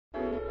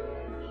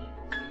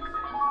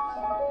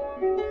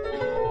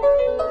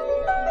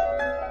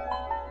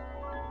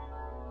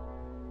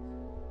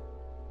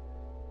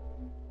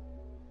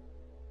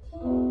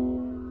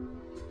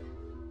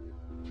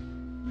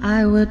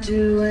would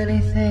do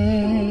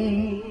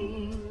anything,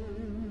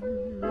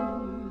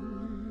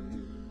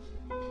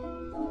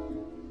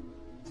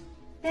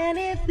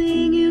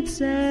 anything you'd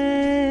say,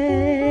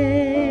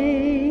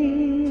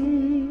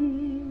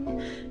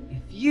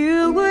 if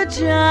you would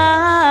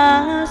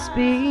just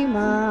be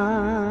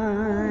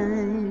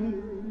mine.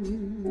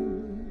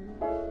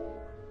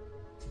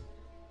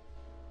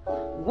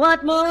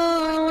 What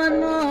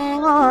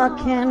more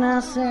can I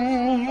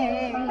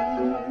say?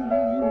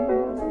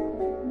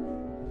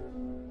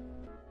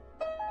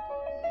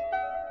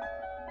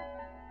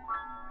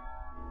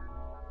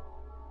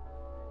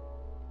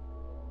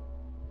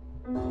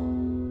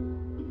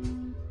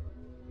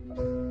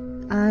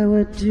 I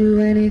would do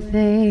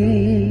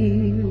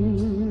anything,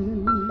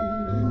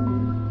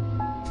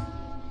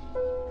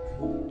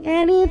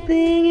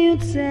 anything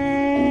you'd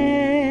say,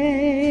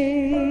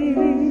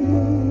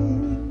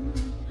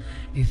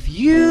 if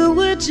you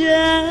would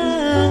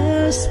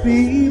just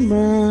be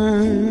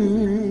mine.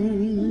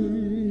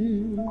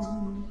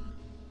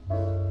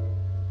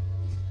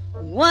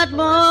 What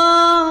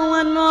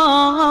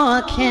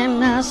more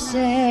can I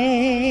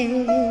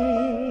say?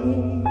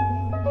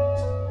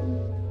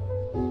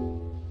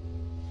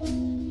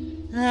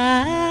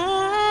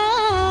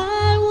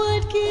 I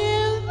would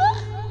give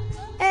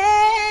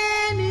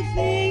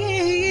anything,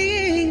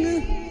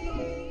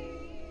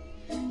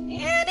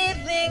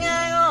 anything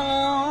I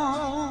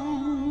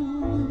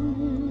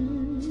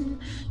own,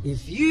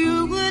 if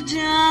you would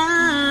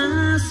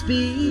just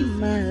be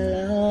my love.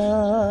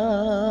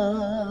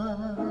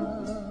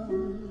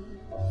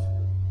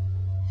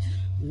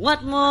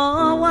 What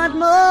more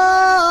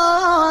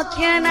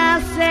can I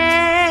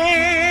say?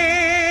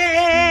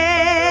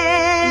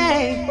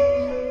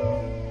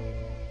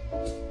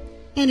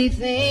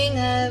 Anything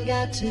I've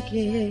got to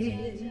give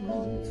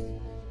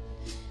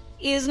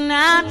is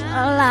not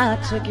a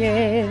lot to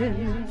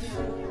give.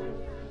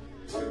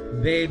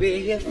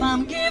 Baby, if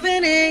I'm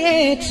giving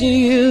it to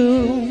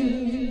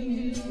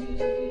you,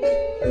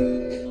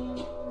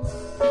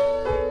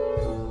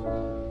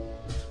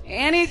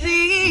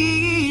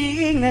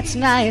 anything that's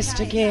nice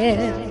to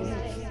give,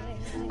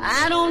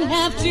 I don't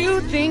have to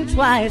think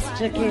twice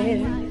to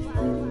give.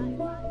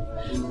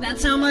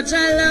 That's how much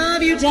I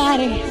love you,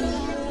 Daddy.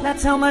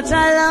 That's how much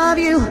I love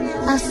you.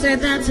 I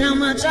said that's how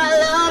much I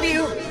love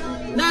you.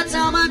 That's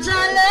how much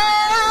I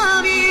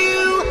love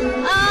you.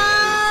 I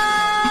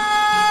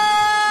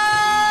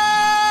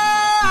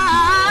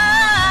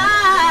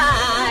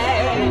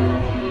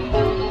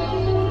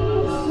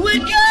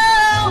would go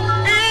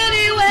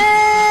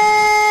anywhere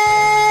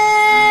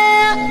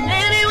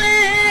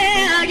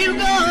you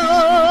go.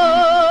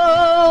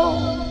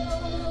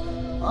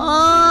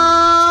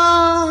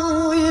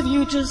 Oh, if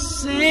you just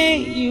say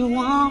you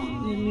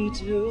want me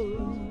to.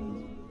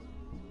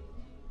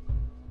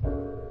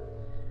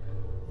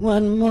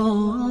 One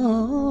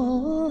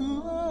more